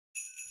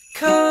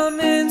Come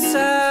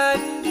inside,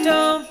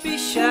 don't be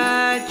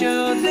shy.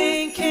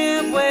 Jolene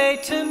can't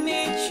wait to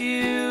meet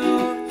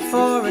you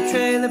for a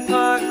trailer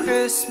park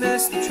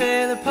Christmas the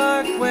trailer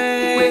park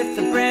way, with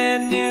a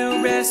brand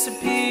new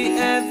recipe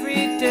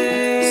every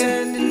day.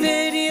 Sending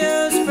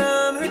videos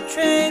from her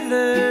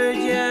trailer.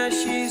 Yeah,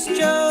 she's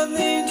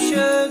Jolene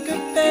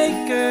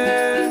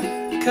Sugarbaker.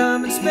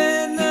 Come and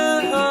spend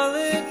the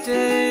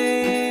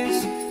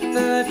holidays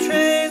the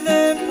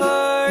trailer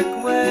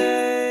park way.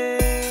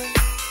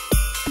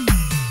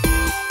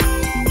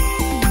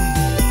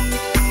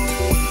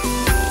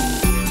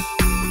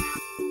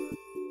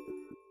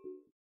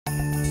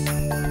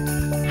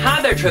 Hi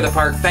there, Trailer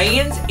Park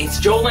fans. It's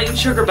Jolene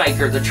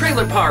Sugarbaker, the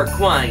Trailer Park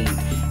Queen,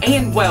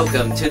 and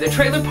welcome to the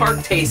Trailer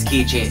Park Test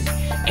Kitchen,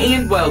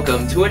 and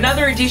welcome to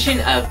another edition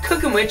of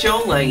Cooking with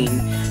Jolene,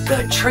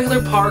 the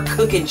Trailer Park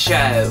Cooking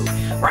Show,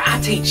 where I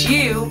teach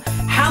you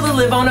how to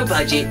live on a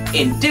budget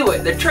and do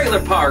it the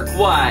Trailer Park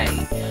way.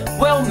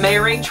 Well,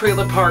 Merry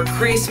Trailer Park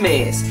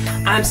Christmas.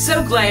 I'm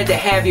so glad to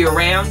have you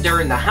around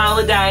during the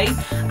holiday.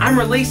 I'm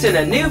releasing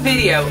a new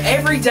video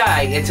every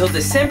day until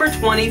December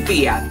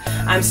 25th.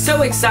 I'm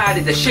so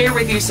excited to share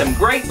with you some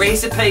great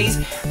recipes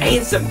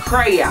and some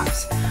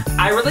crafts.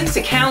 I release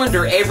a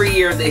calendar every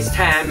year this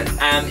time,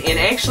 and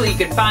actually you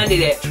can find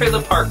it at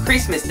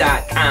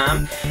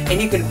trailerparkchristmas.com,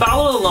 and you can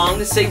follow along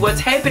to see what's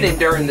happening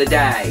during the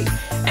day.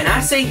 And I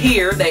see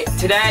here that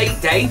today,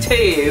 day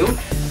 2,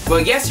 well,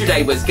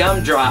 yesterday was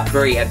gumdrop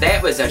bread.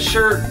 That was a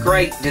sure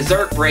great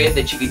dessert bread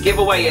that you could give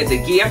away as a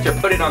gift or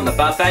put it on the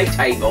buffet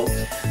table.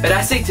 But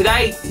I see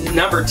today,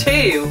 number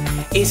 2,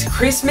 is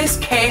Christmas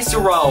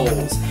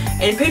casseroles.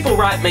 And people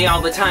write me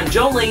all the time,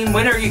 Jolene,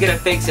 when are you going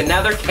to fix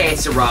another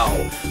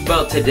casserole?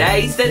 Well,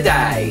 today's the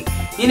day.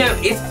 You know,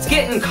 it's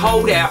getting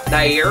cold out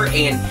there,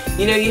 and,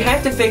 you know, you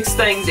have to fix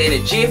things in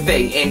a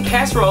jiffy, and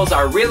casseroles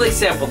are really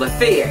simple to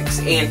fix.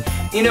 And,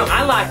 you know,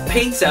 I like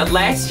pizza.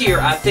 Last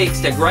year, I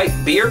fixed a great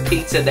beer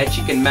pizza that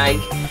you can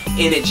make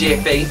in a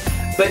jiffy.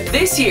 But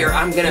this year,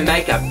 I'm going to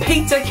make a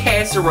pizza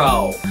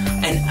casserole,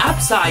 an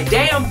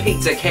upside-down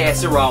pizza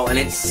casserole, and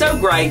it's so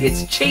great.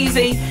 It's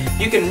cheesy.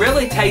 You can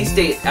really taste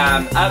it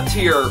up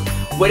to your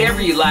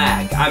whatever you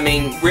like. I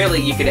mean,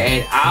 really, you could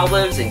add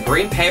olives and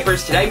green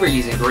peppers. Today, we're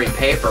using green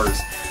peppers.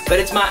 But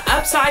it's my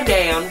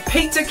upside-down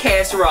pizza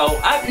casserole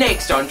up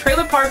next on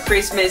Trailer Park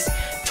Christmas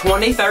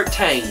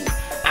 2013.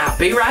 I'll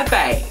be right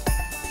back.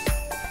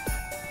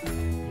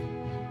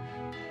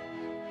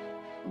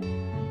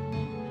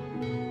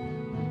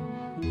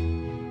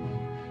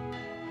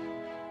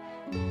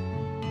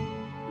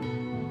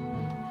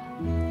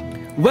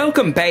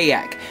 Welcome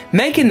back.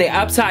 Making the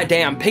upside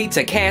down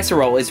pizza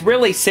casserole is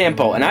really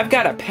simple, and I've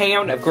got a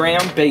pound of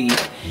ground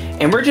beef,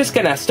 and we're just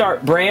gonna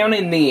start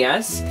browning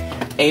this,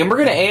 and we're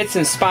gonna add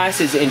some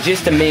spices in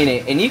just a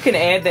minute, and you can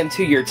add them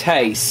to your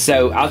taste.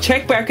 So I'll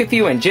check back with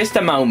you in just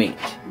a moment.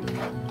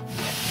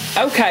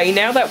 Okay,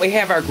 now that we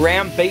have our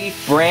ground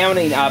beef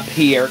browning up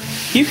here,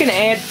 you can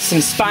add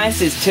some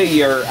spices to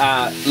your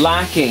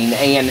liking,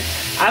 and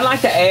I like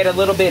to add a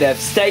little bit of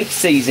steak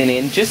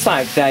seasoning, just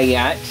like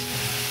that.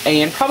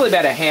 And probably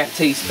about a ½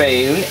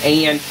 teaspoon,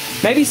 and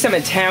maybe some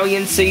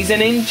Italian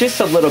seasoning,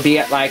 just a little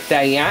bit like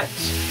that.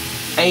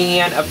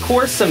 And of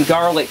course some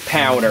garlic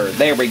powder.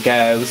 There we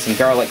go, some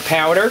garlic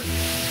powder.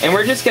 And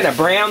we're just gonna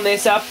brown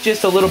this up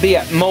just a little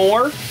bit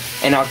more,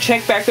 and I'll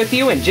check back with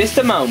you in just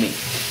a moment.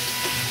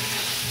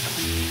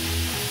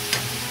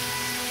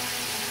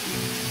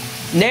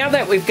 Now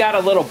that we've got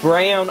a little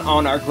brown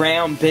on our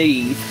ground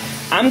beef,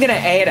 I'm going to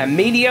add a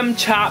medium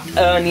chopped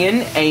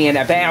onion and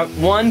about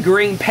 1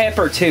 green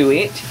pepper to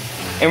it.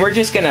 And we're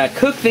just going to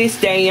cook this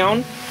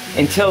down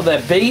until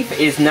the beef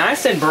is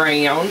nice and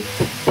brown,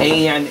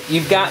 and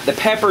you've got the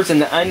peppers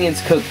and the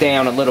onions cooked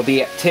down a little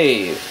bit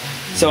too.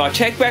 So I'll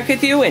check back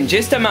with you in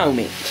just a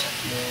moment.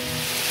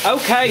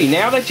 Okay,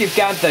 now that you've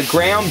got the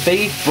ground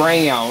beef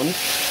browned,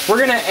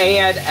 we're going to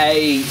add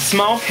a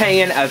small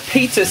can of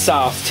pizza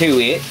sauce to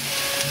it.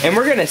 And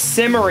we're going to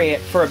simmer it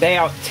for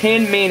about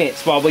 10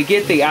 minutes while we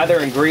get the other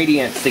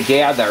ingredients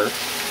together.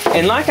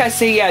 And like I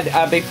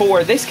said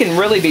before, this can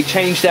really be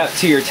changed up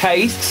to your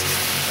tastes.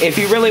 If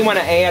you really want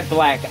to add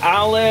black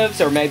olives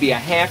or maybe a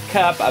 ½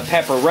 cup of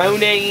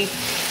pepperoni,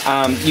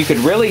 you could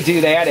really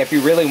do that if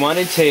you really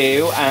wanted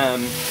to.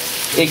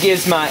 It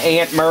gives my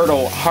Aunt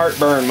Myrtle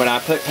heartburn when I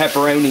put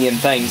pepperoni in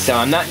things, so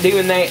I'm not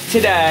doing that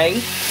today.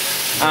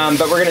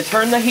 But we're going to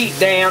turn the heat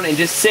down and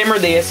just simmer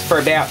this for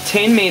about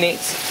 10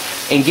 minutes.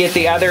 And get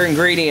the other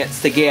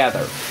ingredients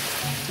together.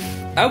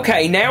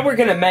 Okay, now we're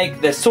going to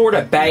make the sort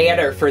of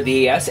batter for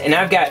this, and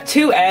I've got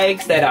 2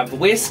 eggs that I've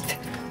whisked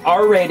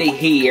already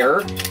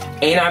here,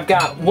 and I've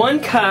got 1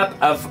 cup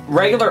of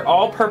regular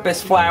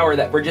all-purpose flour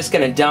that we're just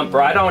going to dump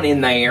right on in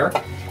there,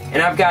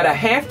 and I've got a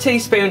 ½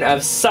 teaspoon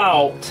of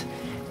salt,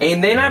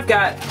 and then I've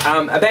got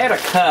about a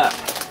cup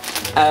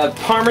of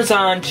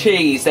Parmesan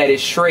cheese that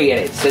is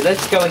shredded. So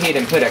let's go ahead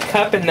and put a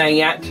cup in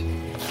that,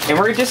 and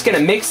we're just going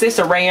to mix this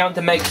around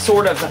to make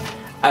sort of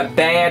a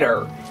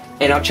batter.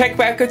 And I'll check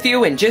back with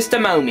you in just a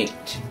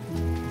moment.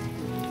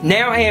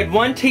 Now add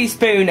 1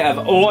 teaspoon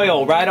of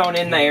oil right on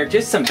in there,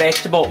 just some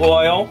vegetable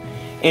oil.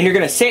 And you're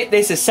going to set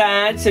this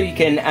aside so you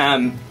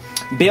can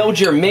build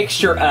your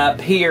mixture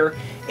up here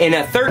in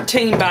a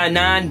 13 by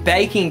 9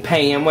 baking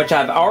pan, which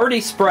I've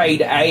already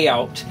sprayed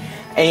out.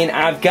 And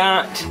I've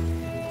got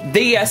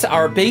this,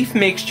 our beef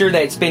mixture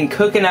that's been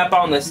cooking up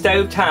on the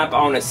stovetop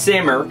on a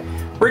simmer.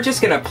 We're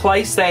just going to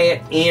place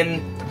that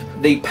in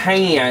the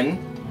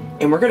pan.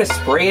 And we're going to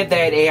spread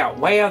that out.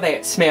 Wow,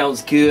 that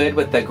smells good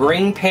with the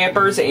green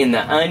peppers and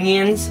the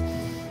onions.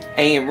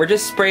 And we're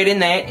just spreading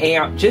that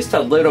out just a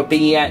little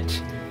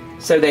bit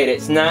so that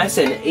it's nice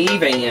and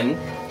even.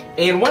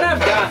 And what I've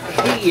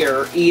got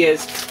here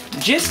is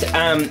just,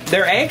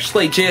 they're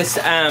actually just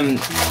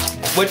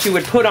what you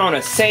would put on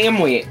a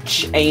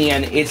sandwich.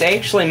 And it's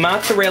actually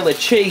mozzarella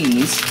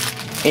cheese.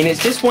 And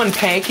it's just 1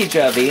 package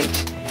of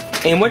it.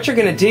 And what you're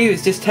going to do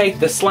is just take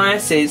the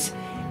slices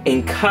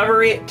and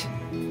cover it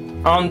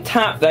on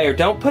top there.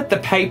 Don't put the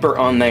paper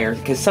on there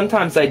because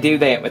sometimes they do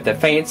that with the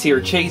fancier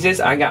cheeses.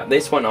 I got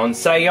this one on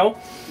sale.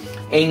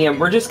 And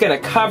we're just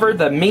going to cover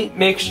the meat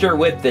mixture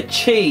with the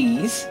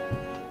cheese.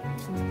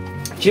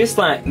 Just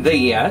like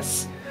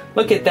this.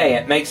 Look at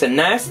that. Makes a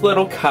nice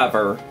little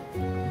cover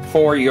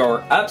for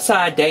your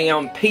upside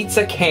down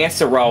pizza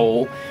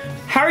casserole.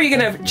 How are you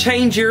going to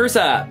change yours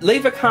up?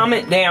 Leave a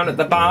comment down at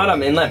the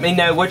bottom and let me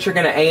know what you're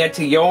going to add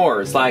to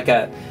yours. Like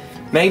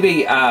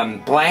maybe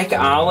black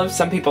olives.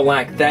 Some people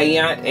like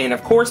that. And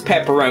of course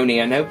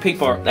pepperoni. I know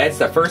people, that's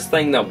the first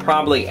thing they'll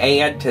probably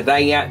add to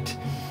that.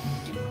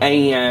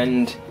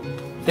 And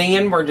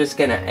then we're just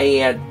going to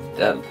add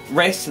the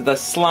rest of the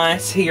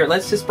slice here.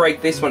 Let's just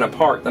break this one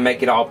apart to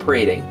make it all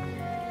pretty.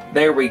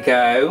 There we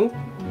go.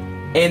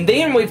 And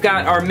then we've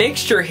got our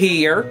mixture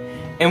here.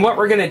 And what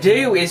we're going to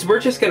do is we're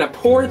just going to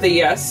pour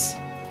this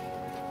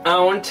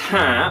on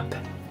top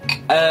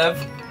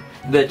of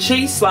the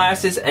cheese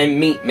slices and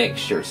meat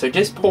mixture. So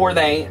just pour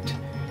that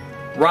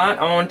right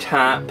on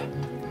top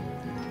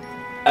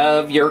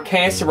of your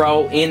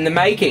casserole in the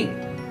making.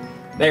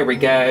 There we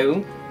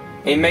go.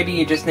 And maybe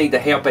you just need to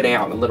help it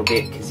out a little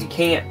bit because you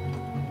can't.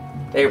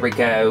 There we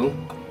go.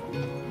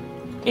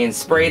 And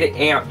spread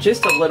it out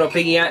just a little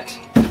bit.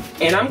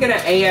 And I'm going to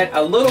add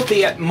a little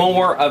bit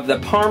more of the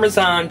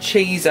Parmesan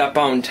cheese up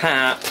on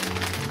top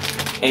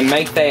and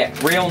make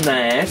that real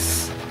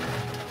nice.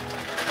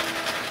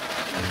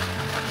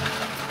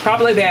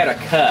 Probably about a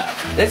cup.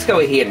 Let's go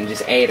ahead and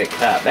just add a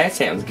cup. That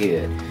sounds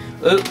good.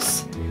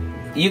 Oops.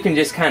 You can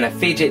just kind of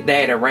fidget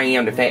that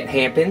around if that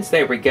happens.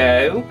 There we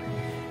go.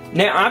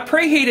 Now, I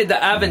preheated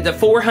the oven to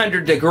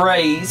 400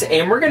 degrees,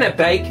 and we're going to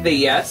bake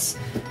this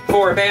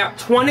for about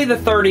 20 to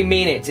 30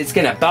 minutes. It's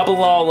going to bubble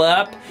all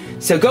up.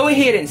 So go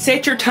ahead and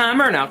set your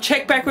timer, and I'll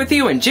check back with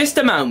you in just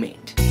a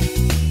moment.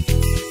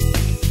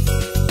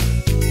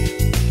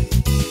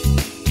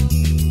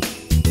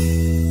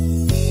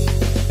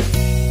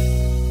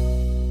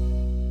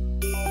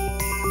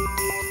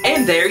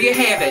 And there you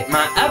have it,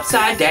 my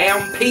upside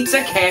down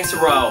pizza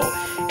casserole.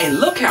 And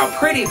look how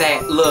pretty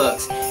that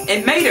looks.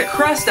 And made a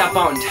crust up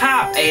on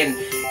top, and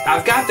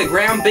I've got the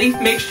ground beef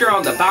mixture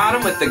on the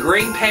bottom with the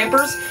green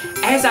peppers.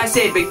 As I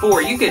said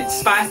before, you could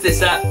spice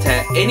this up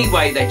to any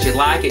way that you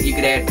like it. You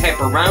could add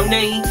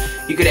pepperoni,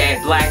 you could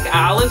add black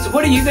olives.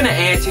 What are you going to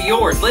add to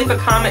yours? Leave a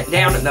comment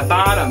down at the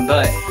bottom,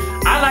 but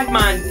I like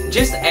mine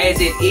just as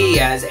it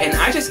is, and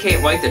I just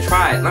can't wait to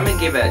try it. Let me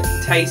give a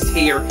taste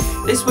here.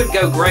 This would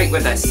go great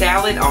with a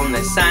salad on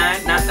the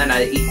side. Not that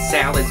I eat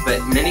salads,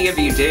 but many of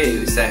you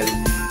do, so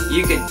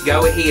you could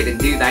go ahead and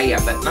do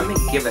that. But let me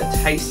give a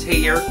taste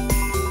here.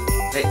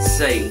 Let's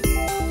see.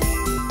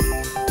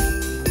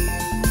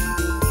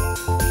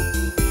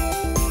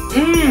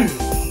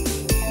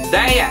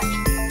 That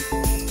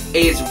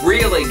is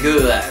really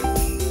good.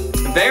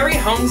 Very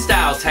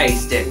home-style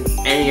tasting.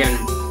 And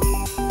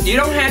you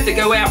don't have to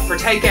go out for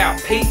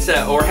takeout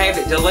pizza or have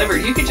it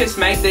delivered. You could just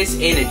make this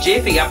in a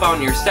jiffy up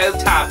on your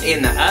stovetop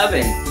in the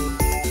oven.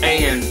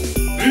 And,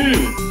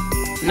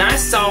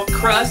 nice soft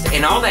crust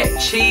and all that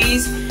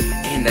cheese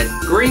and the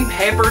green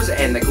peppers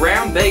and the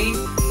ground beef.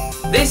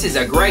 This is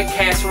a great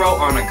casserole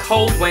on a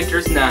cold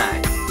winter's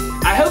night.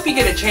 I hope you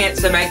get a chance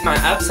to make my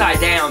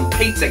upside down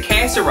pizza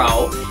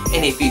casserole.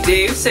 And if you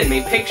do, send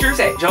me pictures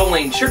at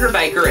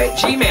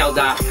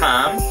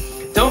jolenesugarbaker@gmail.com.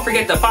 Don't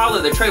forget to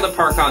follow the trailer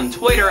park on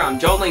Twitter. I'm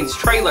Jolene's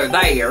Trailer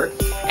there.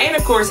 And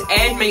of course,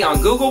 add me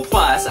on Google+.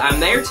 I'm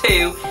there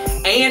too.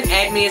 And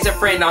add me as a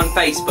friend on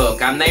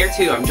Facebook. I'm there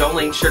too. I'm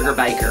Jolene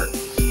Sugarbaker.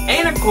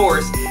 And of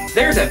course,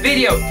 there's a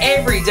video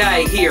every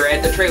day here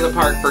at the trailer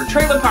park for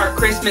Trailer Park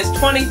Christmas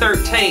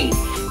 2013.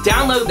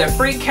 Download the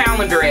free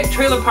calendar at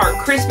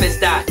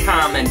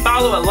trailerparkchristmas.com and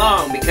follow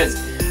along because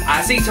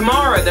I see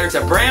tomorrow there's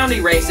a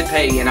brownie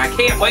recipe and I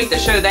can't wait to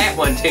show that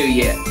one to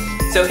you.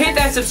 So hit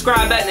that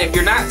subscribe button if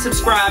you're not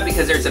subscribed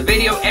because there's a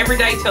video every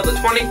day till the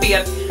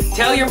 25th.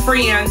 Tell your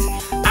friends.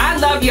 I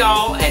love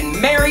y'all and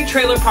Merry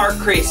Trailer Park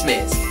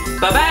Christmas.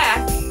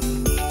 Bye-bye.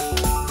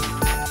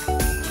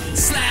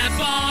 Slap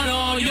on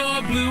all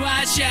your blue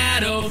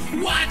eyeshadow.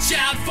 Watch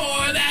out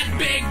for that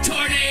big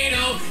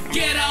tornado.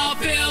 Get all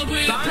filled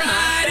with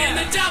pride in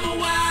the double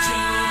wide.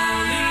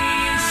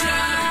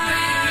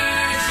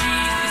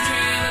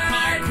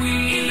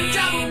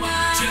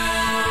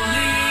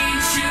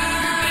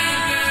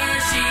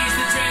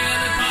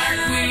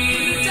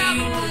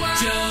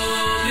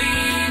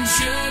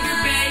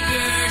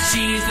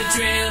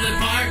 Trailer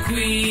Park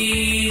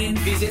Queen.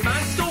 Visit my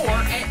store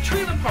at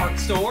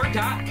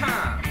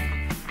trailerparkstore.com.